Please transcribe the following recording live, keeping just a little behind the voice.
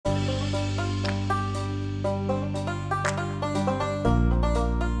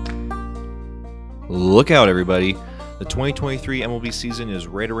Look out, everybody. The 2023 MLB season is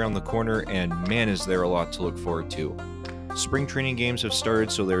right around the corner, and man, is there a lot to look forward to. Spring training games have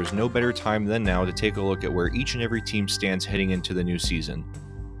started, so there is no better time than now to take a look at where each and every team stands heading into the new season.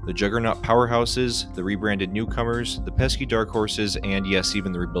 The juggernaut powerhouses, the rebranded newcomers, the pesky dark horses, and yes,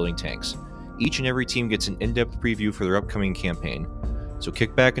 even the rebuilding tanks. Each and every team gets an in-depth preview for their upcoming campaign. So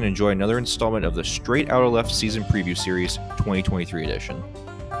kick back and enjoy another installment of the Straight Outta Left Season Preview Series 2023 edition.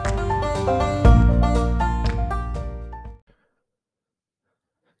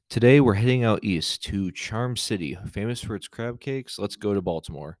 Today we're heading out east to Charm City, famous for its crab cakes. Let's go to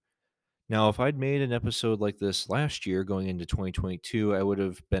Baltimore. Now, if I'd made an episode like this last year going into 2022, I would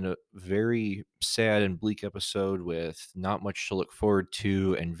have been a very sad and bleak episode with not much to look forward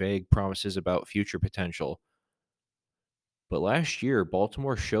to and vague promises about future potential. But last year,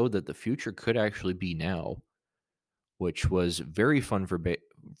 Baltimore showed that the future could actually be now, which was very fun for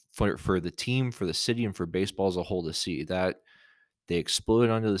the team, for the city, and for baseball as a whole to see. That they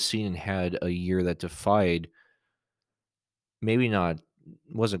exploded onto the scene and had a year that defied, maybe not,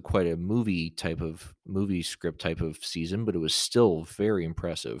 wasn't quite a movie script type of season, but it was still very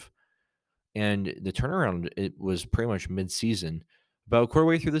impressive. And the turnaround, it was pretty much mid-season. About a quarter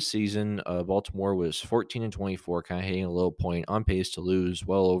way through the season, Baltimore was 14-24, kind of hitting a low point, on pace to lose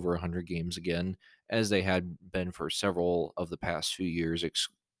well over 100 games again, as they had been for several of the past few years,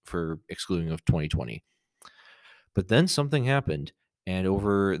 excluding of 2020. But then something happened, and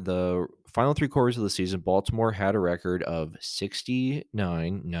over the final three quarters of the season, Baltimore had a record of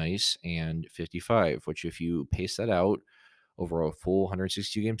 69, nice, and 55, which if you pace that out over a full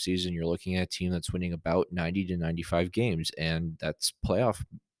 162-game season, you're looking at a team that's winning about 90 to 95 games, and that's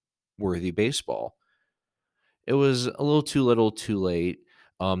playoff-worthy baseball. It was a little too little, too late.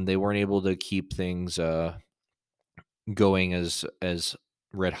 They weren't able to keep things going as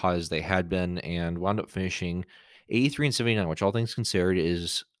red hot as they had been, and wound up finishing 83-79, which all things considered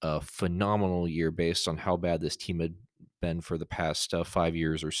is a phenomenal year based on how bad this team had been for the past 5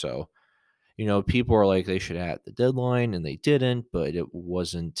 years or so. You know, people are like they should have at the deadline, and they didn't, but it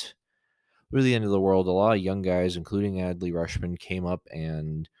wasn't really the end of the world. A lot of young guys, including Adley Rutschman, came up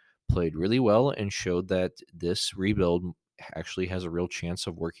and played really well and showed that this rebuild actually has a real chance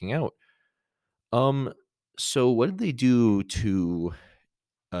of working out. So what did they do to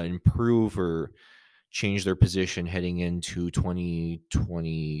improve or change their position heading into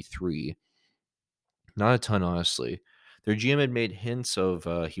 2023? Not a ton, honestly. Their GM had made hints of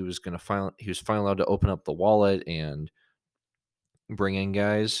he was finally allowed to open up the wallet and bring in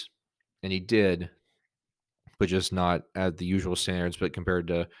guys, and he did, but just not at the usual standards. But compared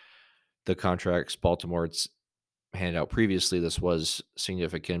to the contracts Baltimore's handed out previously, this was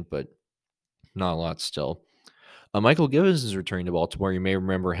significant, but not a lot still. Michael Givens is returning to Baltimore. You may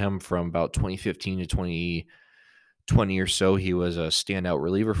remember him from about 2015 to 2020 or so. He was a standout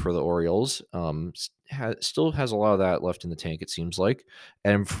reliever for the Orioles. Still has a lot of that left in the tank, it seems like.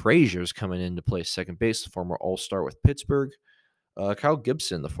 Adam Frazier's coming in to play second base, the former All-Star with Pittsburgh. Kyle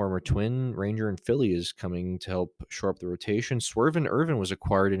Gibson, the former Twin, Ranger, and Philly, is coming to help shore up the rotation. Swervin Irvin was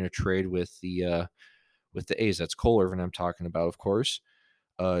acquired in a trade with the A's. That's Cole Irvin I'm talking about, of course.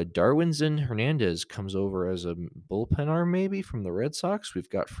 Darwinzon Hernandez comes over as a bullpen arm, maybe, from the Red Sox. We've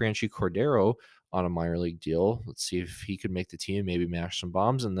got Franchi Cordero on a minor league deal. Let's see if he could make the team, maybe mash some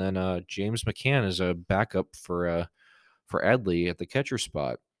bombs. And then James McCann is a backup for Adley at the catcher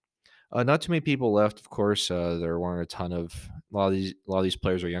spot. Not too many people left, of course. There weren't a lot of these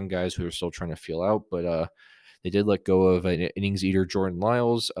players are young guys who are still trying to feel out, but they did let go of an innings eater, Jordan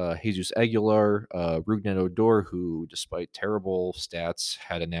Lyles, Jesus Aguilar, Rougned Odor, who, despite terrible stats,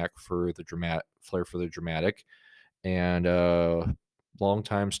 had a knack for the dramatic, and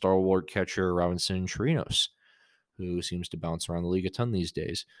longtime stalwart catcher Robinson Chirinos, who seems to bounce around the league a ton these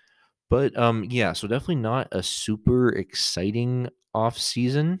days. But yeah, so definitely not a super exciting off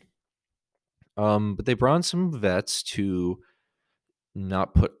season. But they brought in some vets to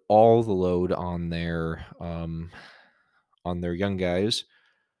not put all the load on their young guys.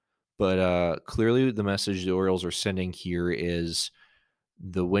 But clearly the message the Orioles are sending here is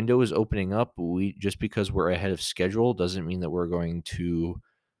the window is opening up. Just because we're ahead of schedule doesn't mean that we're going to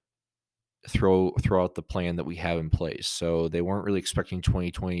throw out the plan that we have in place. So they weren't really expecting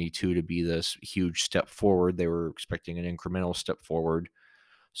 2022 to be this huge step forward. They were expecting an incremental step forward.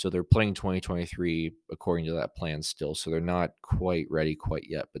 So they're playing 2023 according to that plan still. So they're not quite ready quite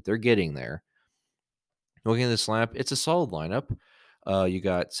yet, but they're getting there. Looking at this lineup, it's a solid lineup. You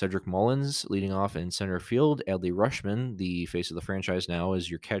got Cedric Mullins leading off in center field. Adley Rutschman, the face of the franchise now, is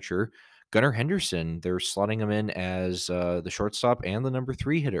your catcher. Gunnar Henderson, they're slotting him in as the shortstop and the number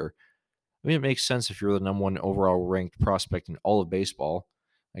 3 hitter. I mean, it makes sense if you're the number one overall ranked prospect in all of baseball,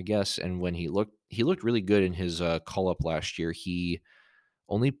 I guess. And when he looked really good in his call up last year. He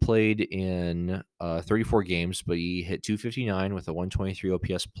only played in 34 games, but he hit 259 with a 123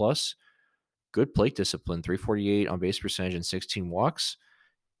 OPS plus. Good plate discipline, 348 on base percentage and 16 walks.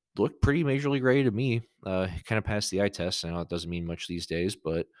 Looked pretty major league ready to me. Kind of passed the eye test. I know it doesn't mean much these days,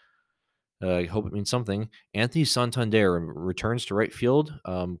 but I hope it means something. Anthony Santander returns to right field.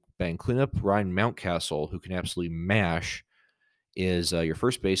 Batting cleanup, Ryan Mountcastle, who can absolutely mash, is your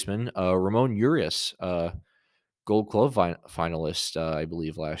first baseman. Ramon Urias, Gold Glove finalist, I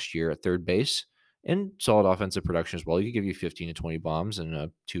believe, last year at third base, and solid offensive production as well. He could give you 15 to 20 bombs and a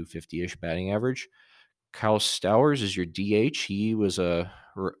 250-ish batting average. Kyle Stowers is your DH. He was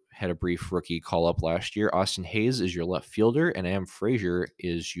had a brief rookie call up last year. Austin Hayes is your left fielder, and Am Frazier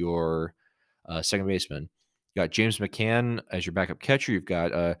is your second baseman. You got James McCann as your backup catcher. You've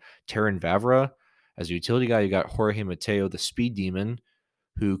got Terran Vavra as a utility guy. You got Jorge Mateo, the speed demon,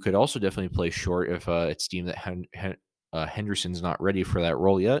 who could also definitely play short if it's deemed that Henderson's not ready for that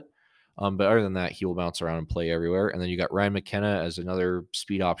role yet. But other than that, he will bounce around and play everywhere. And then you got Ryan McKenna as another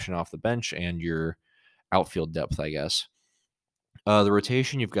speed option off the bench and your outfield depth, I guess. The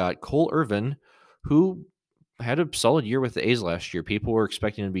rotation, you've got Cole Irvin, who had a solid year with the A's last year. People were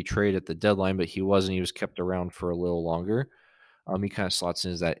expecting him to be traded at the deadline, but he wasn't. He was kept around for a little longer. He kind of slots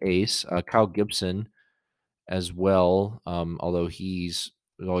in as that ace. Kyle Gibson as well, although he's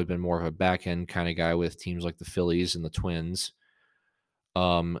always been more of a back end kind of guy with teams like the Phillies and the Twins.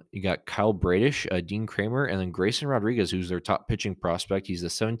 You got Kyle Bradish, Dean Kramer, and then Grayson Rodriguez, who's their top pitching prospect. He's the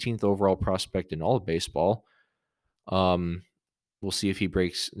 17th overall prospect in all of baseball. We'll see if he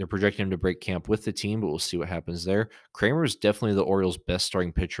breaks. They're projecting him to break camp with the team, but we'll see what happens there. Kramer is definitely the Orioles' best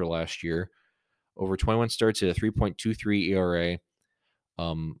starting pitcher last year. Over 21 starts at a 3.23 ERA.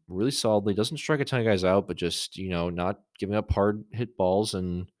 Really solidly. Doesn't strike a ton of guys out, but just, not giving up hard hit balls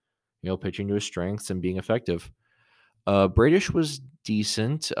and, pitching to his strengths and being effective. Bradish was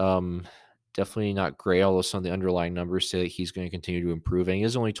decent. Definitely not great, although some of the underlying numbers say that he's going to continue to improve, and he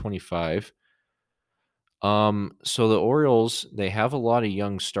is only 25. So the Orioles, they have a lot of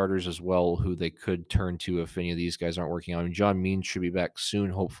young starters as well who they could turn to if any of these guys aren't working out. And John Means should be back soon,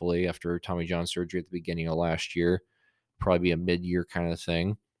 hopefully, after Tommy John surgery at the beginning of last year. Probably be a mid-year kind of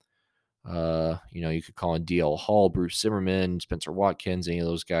thing. You could call in DL Hall, Bruce Zimmerman, Spencer Watkins. Any of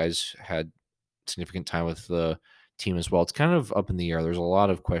those guys had significant time with the team as well. It's kind of up in the air. There's a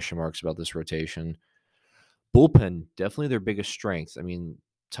lot of question marks about this rotation. Bullpen, definitely their biggest strength. I mean,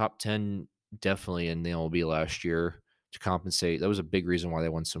 top 10 definitely in the MLB last year to compensate. That was a big reason why they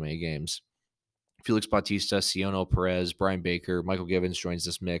won so many games. Felix Bautista, Ciono Perez, Brian Baker, Michael Givens joins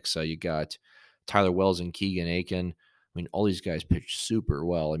this mix. You got Tyler Wells and Keegan Aiken. I mean, all these guys pitched super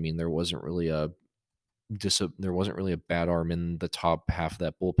well. I mean, there wasn't really a bad arm in the top half of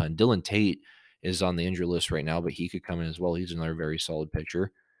that bullpen. Dylan Tate is on the injury list right now, but he could come in as well. He's another very solid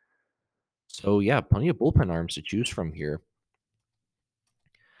pitcher. So yeah, plenty of bullpen arms to choose from here.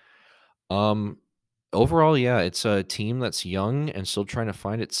 Overall, yeah, it's a team that's young and still trying to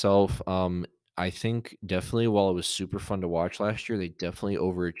find itself. I think definitely while it was super fun to watch last year, they definitely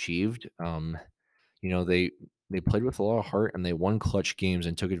overachieved. They played with a lot of heart and they won clutch games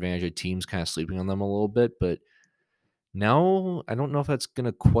and took advantage of teams kind of sleeping on them a little bit. But now I don't know if that's going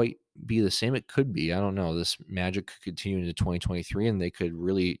to quite be the same. It could be. I don't know. This magic could continue into 2023 and they could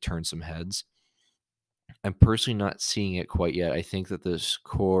really turn some heads. I'm personally not seeing it quite yet. I think that this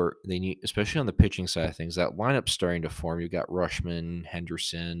core, they need, especially on the pitching side of things, that lineup's starting to form. You've got Rushman,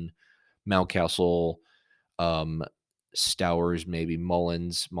 Henderson, Mountcastle, Stowers, maybe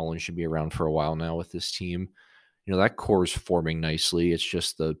Mullins. Mullins should be around for a while now with this team. That core is forming nicely. It's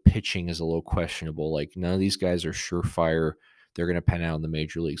just the pitching is a little questionable. Like, none of these guys are surefire. They're going to pan out in the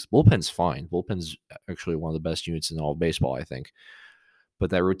major leagues. Bullpen's fine. Bullpen's actually one of the best units in all of baseball, I think. But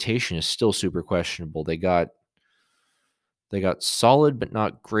that rotation is still super questionable. They got solid but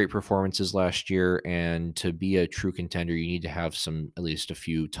not great performances last year, and to be a true contender, you need to have at least a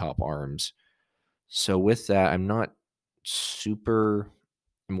few top arms. So with that, I'm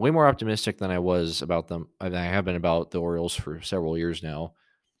way more optimistic than I was about them. I have been about the Orioles for several years now.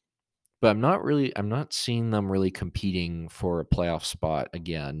 But I'm not seeing them really competing for a playoff spot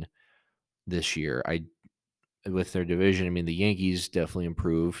again this year. With their division, I mean, the Yankees definitely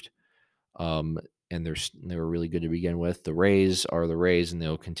improved. And they were really good to begin with. The Rays are the Rays, and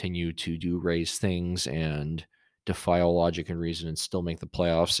they'll continue to do Rays things and defy all logic and reason and still make the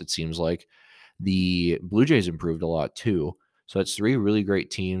playoffs, it seems like. The Blue Jays improved a lot, too. So it's three really great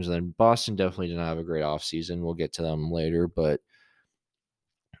teams. And then Boston definitely did not have a great offseason. We'll get to them later. But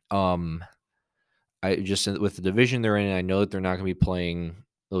I just with the division they're in, I know that they're not going to be playing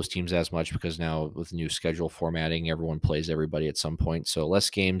those teams as much because now with new schedule formatting, everyone plays everybody at some point. So less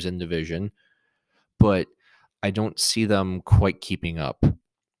games in division, but I don't see them quite keeping up.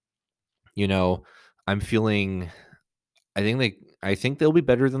 You know, I'm feeling I think they'll be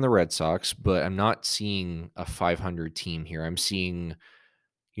better than the Red Sox, but I'm not seeing a 500 team here. I'm seeing,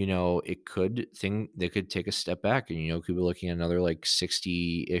 they could take a step back and could be looking at another like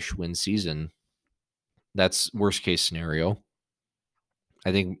 60-ish win season. That's worst case scenario.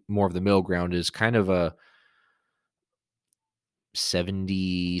 I think more of the middle ground is kind of a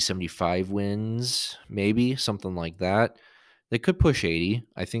 70, 75 wins, maybe something like that. They could push 80.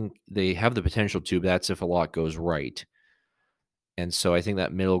 I think they have the potential to, but that's if a lot goes right. And so I think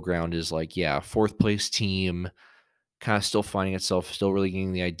that middle ground is like, yeah, fourth place team, kind of still finding itself, still really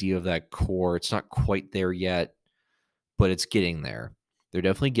getting the idea of that core. It's not quite there yet, but it's getting there. They're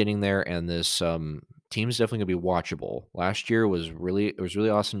definitely getting there, and this team's definitely gonna be watchable. Last year it was really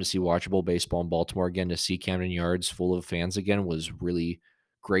awesome to see watchable baseball in Baltimore again. To see Camden Yards full of fans again was really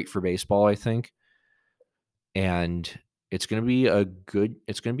great for baseball, I think. And it's gonna be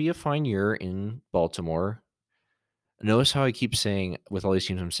a fine year in Baltimore. Notice how I keep saying with all these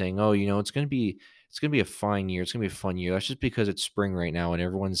teams, I'm saying, oh, it's gonna be a fine year. It's gonna be a fun year. That's just because it's spring right now and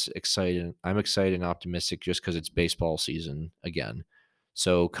everyone's excited. I'm excited and optimistic just because it's baseball season again.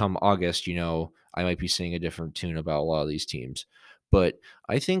 So come August, I might be saying a different tune about a lot of these teams. But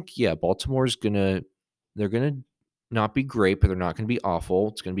I think, yeah, they're gonna not be great, but they're not gonna be awful.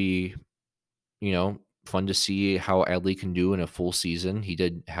 It's gonna be fun to see how Adley can do in a full season. He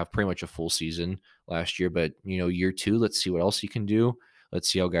did have pretty much a full season last year, but year two, let's see what else he can do. Let's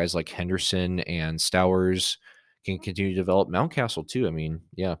see how guys like Henderson and Stowers can continue to develop. Mountcastle too. I mean,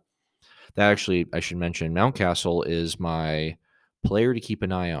 yeah, that actually I should mention. Mountcastle is my player to keep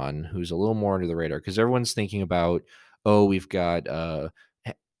an eye on, who's a little more under the radar because everyone's thinking about, oh, we've got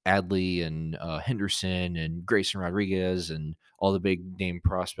Adley and Henderson and Grayson Rodriguez and all the big name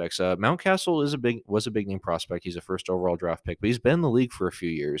prospects. Mountcastle was a big name prospect. He's a first overall draft pick, but he's been in the league for a few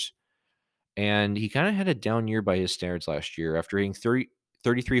years, and he kind of had a down year by his standards last year. After hitting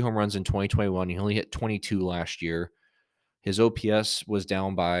 33 home runs in 2021, he only hit 22 last year. His OPS was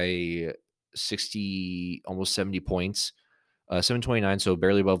down by 60, almost 70 points, 729, so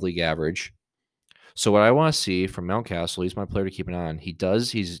barely above league average. So what I want to see from Mountcastle, he's my player to keep an eye on.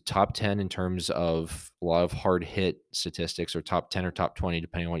 He's top 10 in terms of a lot of hard hit statistics, or top 10 or top 20,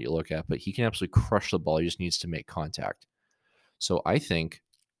 depending on what you look at, but he can absolutely crush the ball. He just needs to make contact. So I think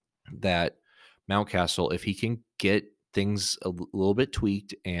that Mountcastle, if he can get things a little bit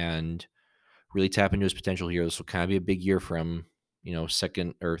tweaked and really tap into his potential here, this will kind of be a big year for him,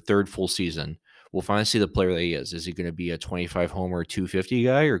 second or third full season. We'll finally see the player that he is. Is he going to be a 25 homer, 250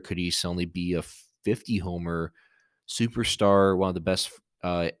 guy, or could he suddenly be a 50 homer superstar, one of the best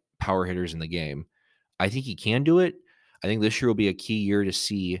power hitters in the game? I think he can do it. I think this year will be a key year to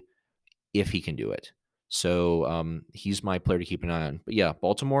see if he can do it. So he's my player to keep an eye on. But yeah,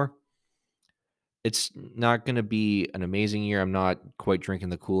 Baltimore, it's not going to be an amazing year. I'm not quite drinking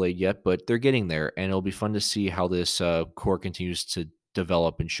the Kool-Aid yet, but they're getting there, and it'll be fun to see how this core continues to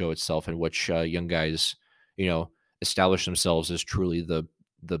develop and show itself, and which young guys, establish themselves as truly the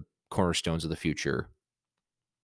cornerstones of the future.